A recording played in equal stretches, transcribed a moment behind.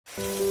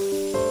Hi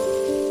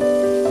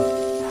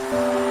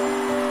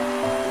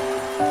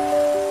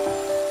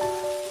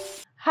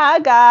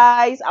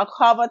guys,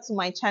 welcome to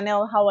my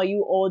channel. How are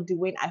you all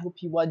doing? I hope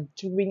you are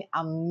doing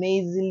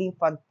amazingly,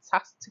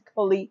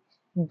 fantastically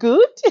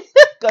good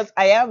because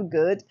I am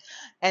good.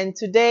 And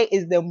today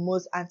is the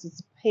most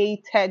anticipated,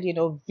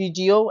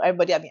 video.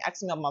 Everybody have been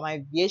asking me about my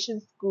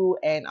aviation school,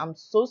 and I'm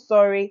so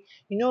sorry.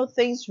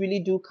 Things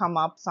really do come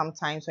up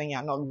sometimes when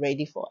you're not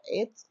ready for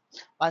it.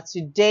 But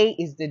today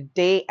is the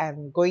day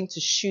I'm going to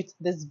shoot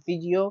this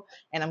video,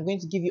 and I'm going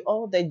to give you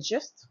all the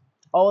gist,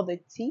 all the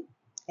tea,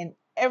 and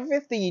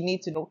everything you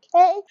need to know.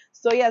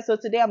 Okay, so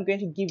today I'm going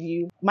to give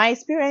you my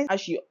experience,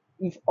 as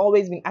you've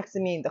always been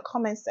asking me in the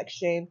comment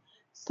section.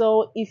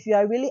 So if you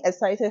are really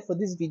excited for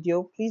this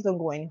video, please don't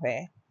go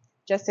anywhere.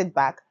 Just sit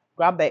back,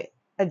 grab a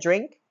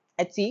drink,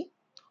 a tea,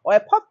 or a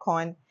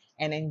popcorn,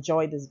 and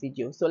enjoy this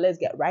video. So let's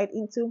get right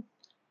into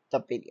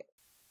the video.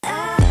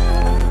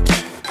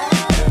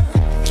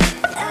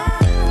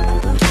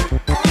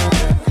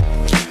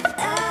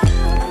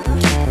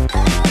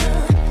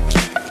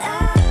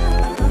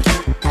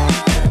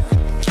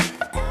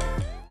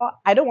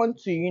 I don't want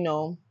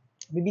to,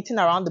 be beating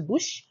around the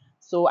bush.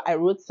 So I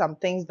wrote some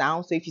things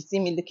down. So if you see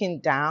me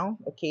looking down,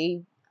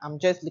 okay, I'm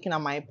just looking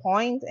at my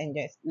point and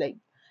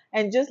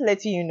just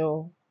letting you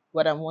know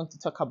what I want to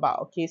talk about.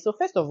 Okay, so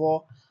first of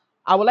all,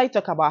 I would like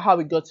to talk about how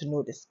we got to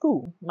know the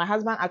school. My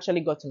husband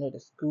actually got to know the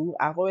school.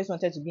 I've always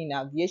wanted to be in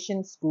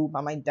aviation school,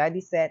 but my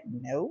daddy said,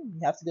 no,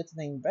 you have to go to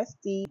the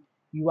university.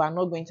 You are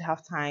not going to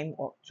have time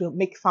to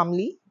make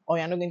family, or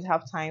you're not going to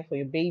have time for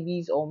your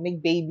babies or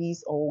make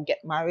babies or get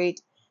married,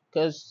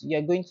 because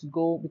you're going to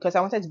go, because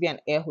I wanted to be an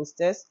air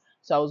hostess.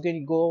 So I was going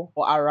to go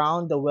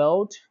around the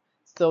world.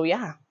 So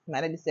yeah,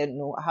 my daddy said,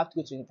 no, I have to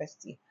go to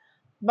university.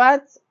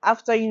 But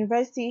after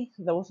university,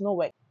 there was no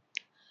work.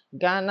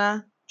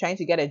 Ghana, trying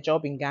to get a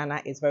job in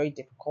Ghana is very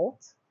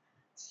difficult.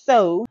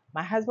 So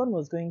my husband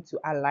was going to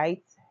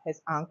alight his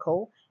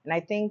uncle, and I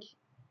think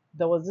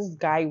there was this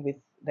guy with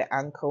the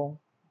uncle,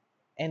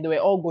 and they were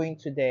all going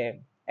to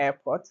the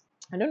airport.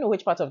 I don't know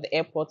which part of the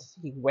airport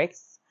he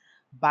works,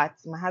 but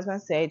my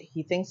husband said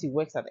he thinks he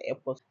works at the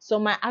airport. So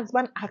my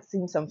husband asked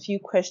him some few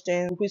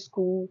questions. Which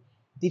school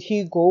did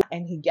he go?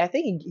 And I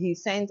think he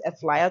sent a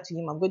flyer to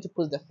him. I'm going to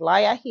post the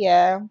flyer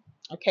here.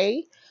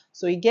 Okay.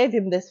 So he gave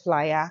him this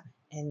flyer,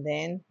 and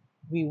then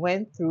we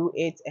went through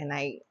it, and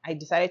I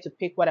decided to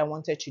pick what I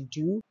wanted to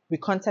do. We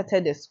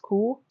contacted the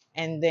school,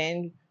 and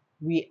then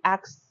we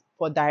asked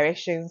for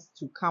directions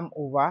to come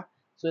over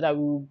so that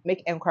we will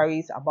make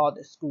inquiries about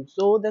the school.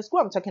 So the school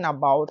I'm talking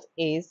about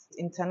is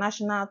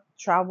International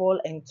Travel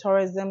and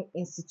Tourism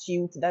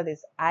Institute, that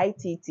is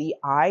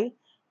ITTI,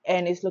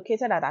 and it's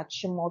located at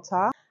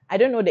Achimota. I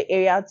don't know the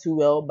area too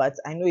well, but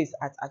I know it's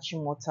at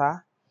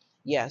Achimota.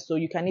 Yeah, so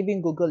you can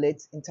even Google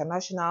it,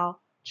 International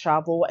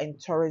Travel and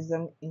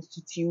Tourism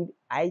Institute,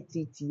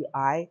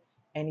 ITTI,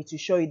 and it will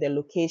show you the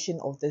location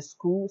of the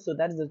school. So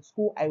that is the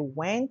school I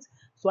went.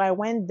 So I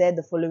went there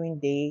the following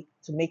day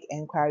to make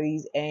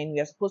inquiries, and we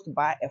are supposed to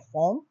buy a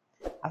form.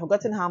 I've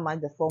forgotten how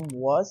much the form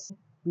was.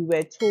 We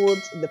were told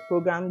the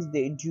programs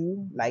they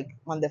do, like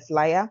on the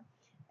flyer,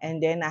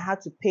 and then I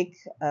had to pick,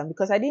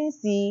 because I didn't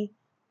see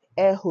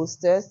air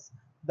hostess,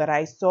 but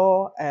I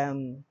saw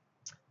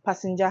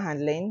passenger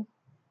handling,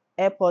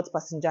 airport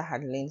passenger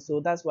handling. So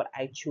that's what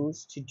I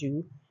chose to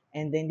do.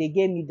 And then they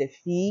gave me the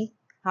fee,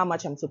 how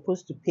much I'm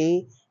supposed to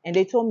pay, and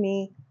they told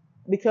me,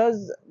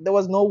 because there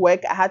was no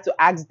work, I had to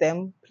ask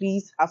them,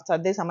 please, after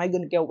this, am I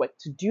going to get work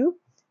to do?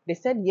 They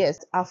said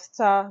yes.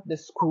 After the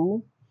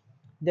school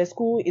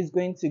is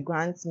going to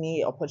grant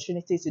me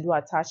opportunities to do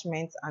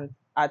attachments and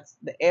at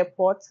the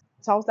airport.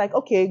 So I was like,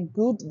 okay,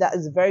 good, that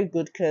is very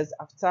good, because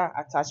after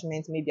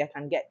attachment, maybe I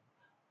can get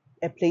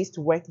a place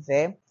to work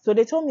there. So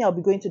they told me I'll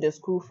be going to the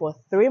school for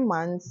 3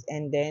 months,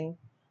 and then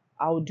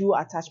I'll do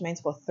attachments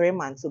for 3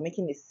 months, so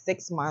making it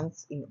 6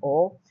 months in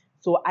all.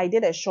 So I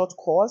did a short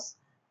course.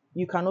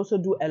 You can also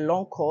do a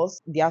long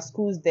course. There are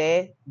schools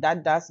there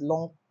that does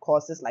long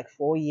courses, like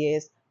 4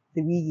 years,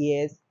 3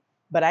 years,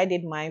 but I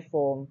did mine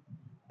for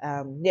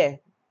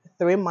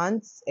 3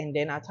 months, and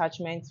then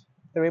attachment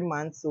 3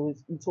 months. So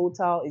in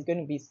total it's going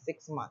to be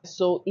 6 months.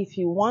 So if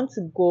you want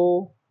to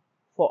go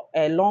for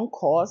a long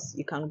course,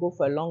 you can go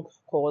for a long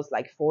course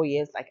like 4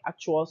 years, like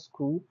actual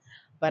school.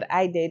 But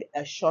I did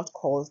a short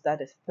course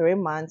that is 3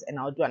 months, and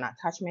I'll do an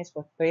attachment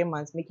for 3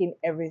 months, making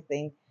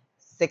everything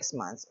 6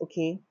 months.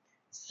 Okay,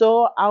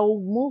 so I'll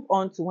move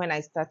on to when I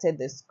started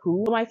the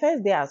school. So my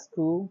first day at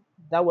school,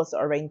 that was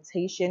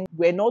orientation.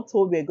 We're not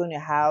told we're going to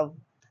have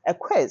a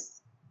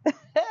quiz.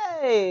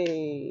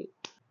 Hey,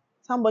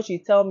 somebody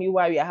tell me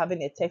why we are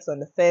having a test on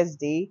the first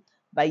day.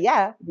 But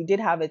yeah, we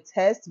did have a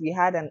test. We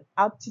had an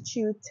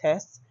aptitude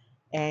test,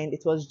 and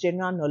it was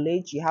general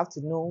knowledge. You have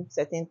to know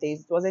certain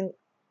things. It wasn't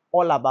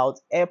all about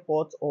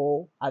airport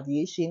or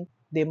aviation.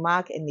 they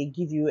mark and they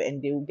give you,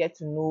 and they will get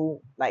to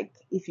know like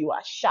if you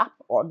are sharp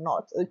or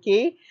not.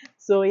 Okay,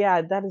 so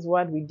yeah, that is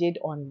what we did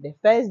on the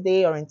first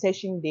day,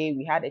 orientation day.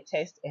 We had a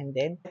test, and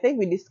then I think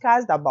we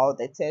discussed about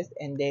the test,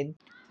 and then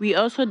We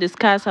also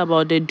discussed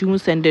about the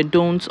do's and the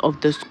don'ts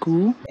of the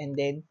school.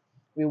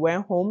 we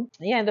went home.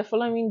 Yeah, and the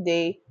following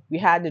day we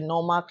had the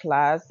normal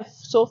class.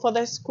 So for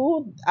the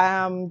school,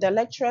 the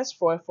lecturers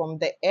from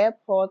the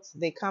airport,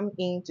 they come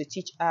in to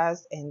teach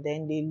us, and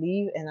then they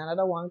leave and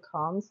another one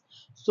comes.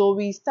 So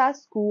we start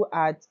school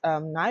at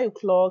 9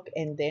 o'clock,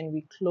 and then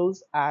we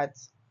close at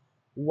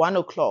 1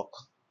 o'clock.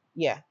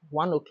 Yeah,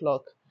 1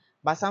 o'clock.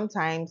 But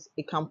sometimes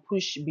it can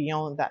push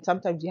beyond that.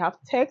 Sometimes we have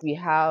tests, we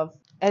have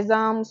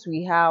exams,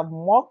 we have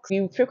mocks,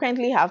 we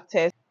frequently have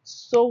tests.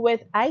 So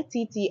with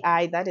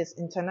ITTI, that is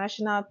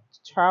International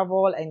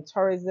Travel and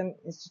Tourism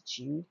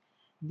Institute,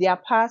 their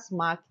pass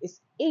mark is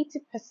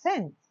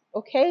 80%.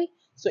 Okay,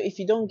 so if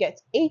you don't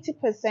get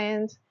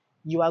 80%,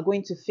 you are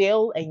going to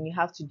fail and you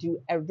have to do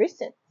a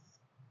reset.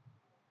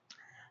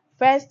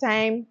 First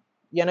time,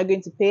 you're not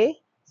going to pay.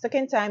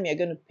 Second time, you're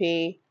going to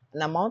pay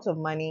an amount of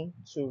money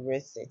to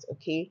reset.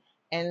 Okay.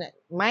 And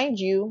mind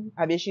you,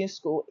 aviation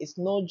school is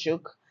no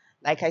joke.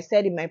 Like I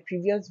said in my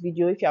previous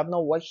video, if you have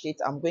not watched it,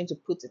 I'm going to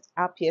put it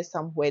up here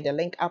somewhere, the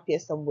link up here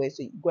somewhere,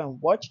 so you go and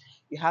watch.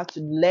 You have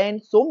to learn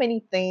so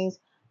many things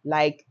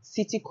like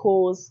city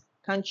codes,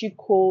 country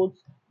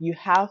codes. You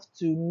have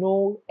to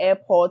know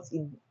airports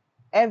in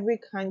every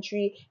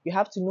country. You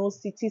have to know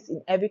cities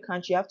in every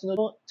country. You have to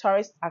know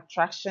tourist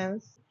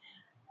attractions,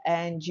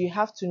 and you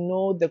have to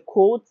know the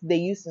codes they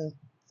use in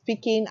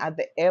speaking at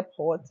the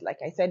airport, like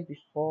I said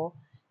before.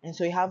 And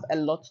so you have a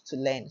lot to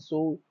learn.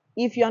 So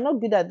if you're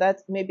not good at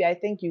that, maybe I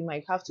think you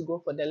might have to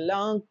go for the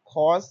long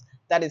course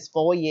that is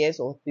 4 years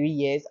or 3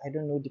 years. I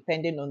don't know,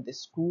 depending on the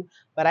school.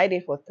 But I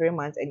did for 3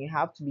 months, and you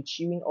have to be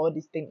chewing all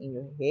this thing in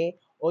your hair,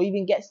 or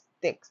even get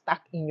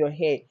stuck in your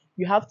hair.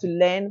 You have to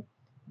learn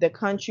the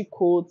country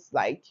codes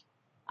like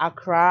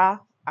Accra,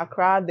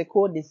 the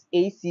code is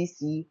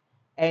ACC,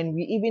 and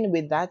we even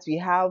with that we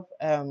have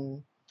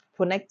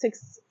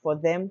phonetics for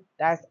them.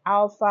 That's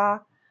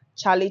Alpha,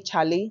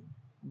 Charlie,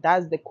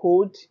 that's the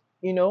code,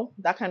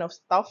 that kind of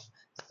stuff.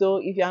 So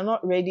if you are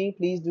not ready,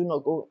 please do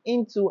not go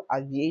into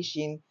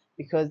aviation,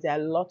 because there are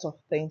a lot of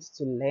things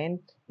to learn.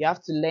 You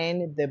have to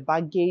learn the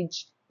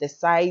baggage, the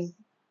size,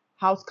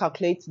 how to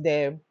calculate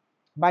the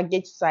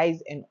baggage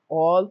size and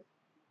all.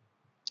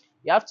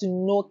 You have to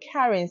know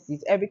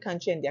currencies, every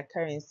country and their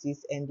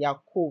currencies and their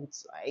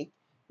codes, like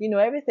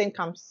everything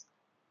comes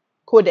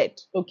coded.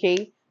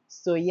 Okay,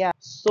 so yeah,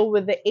 so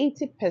with the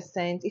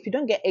 80%, if you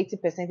don't get 80%,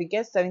 if you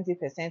get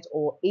 70%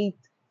 or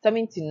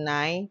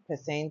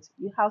 79%,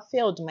 you have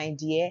failed, my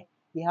dear.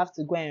 You have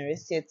to go and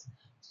reset.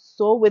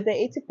 So with the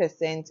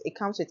 80%, it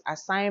comes with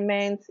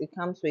assignments, it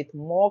comes with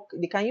mock.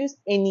 They can use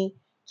any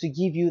to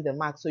give you the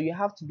mark, so you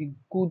have to be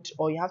good,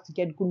 or you have to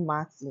get good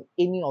marks in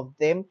any of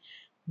them.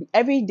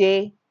 Every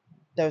day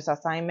there's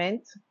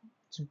assignment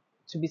to,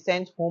 to be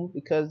sent home,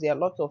 because there are a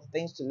lot of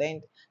things to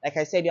learn. Like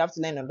I said, you have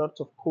to learn a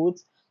lot of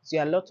codes, so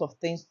there are a lot of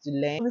things to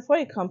learn. Before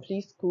you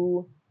complete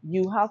school,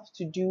 you have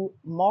to do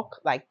mock,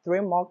 like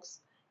 3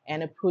 mocks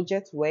and a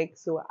project work.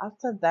 So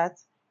after that,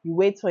 you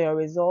wait for your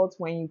results.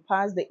 When you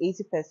pass the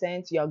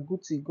 80%, you are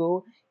good to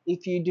go.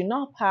 If you do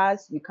not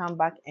pass, you come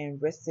back and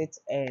resit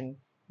and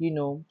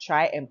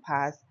try and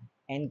pass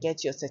and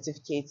get your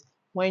certificate.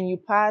 When you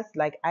pass,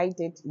 like I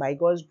did, by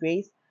God's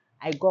grace,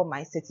 I got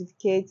my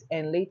certificate,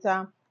 and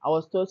later I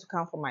was told to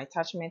come for my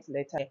attachment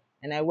letter,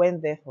 and I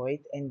went there for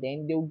it, and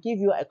then they'll give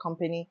you a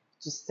company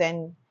to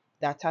send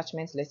the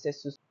attachment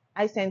letters to.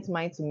 I sent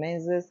mine to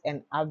Menzies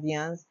and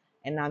Avians,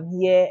 and I'm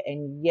here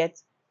and yet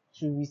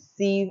to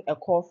receive a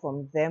call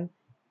from them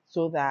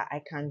so that I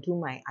can do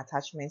my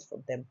attachments for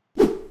them.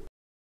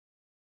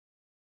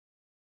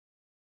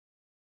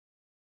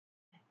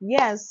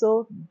 Yeah,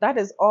 so that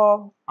is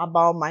all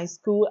about my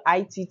school,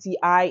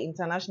 ITTI,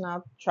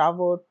 International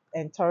Travel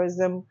and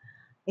Tourism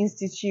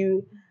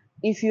Institute.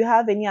 If you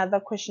have any other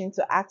questions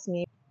to ask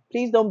me,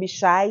 please don't be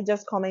shy.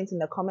 Just comment in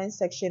the comment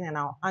section and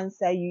I'll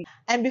answer you.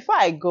 And before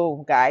I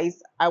go,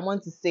 guys, I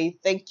want to say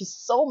thank you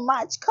so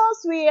much,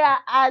 because we are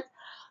at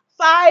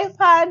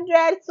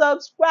 500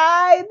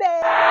 subscribers.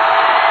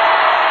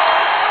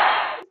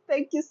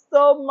 Thank you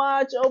so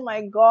much. Oh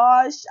my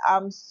gosh,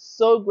 I'm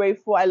so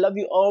grateful. I love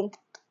you all.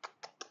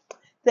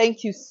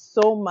 Thank you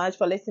so much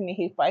for letting me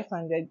hit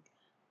 500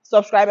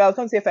 subscribers. I was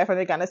going to say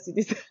 500 Ghana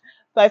cities,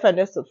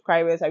 500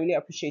 subscribers. I really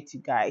appreciate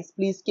you guys.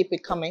 Please keep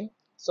it coming.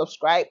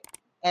 Subscribe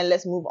and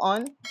let's move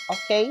on.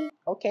 Okay.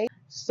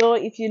 So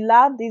if you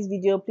love this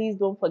video, please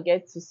don't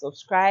forget to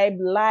subscribe,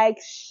 like,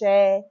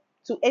 share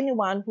to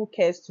anyone who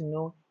cares to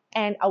know.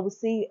 And I will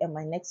see you in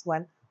my next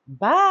one.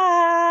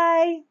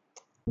 Bye.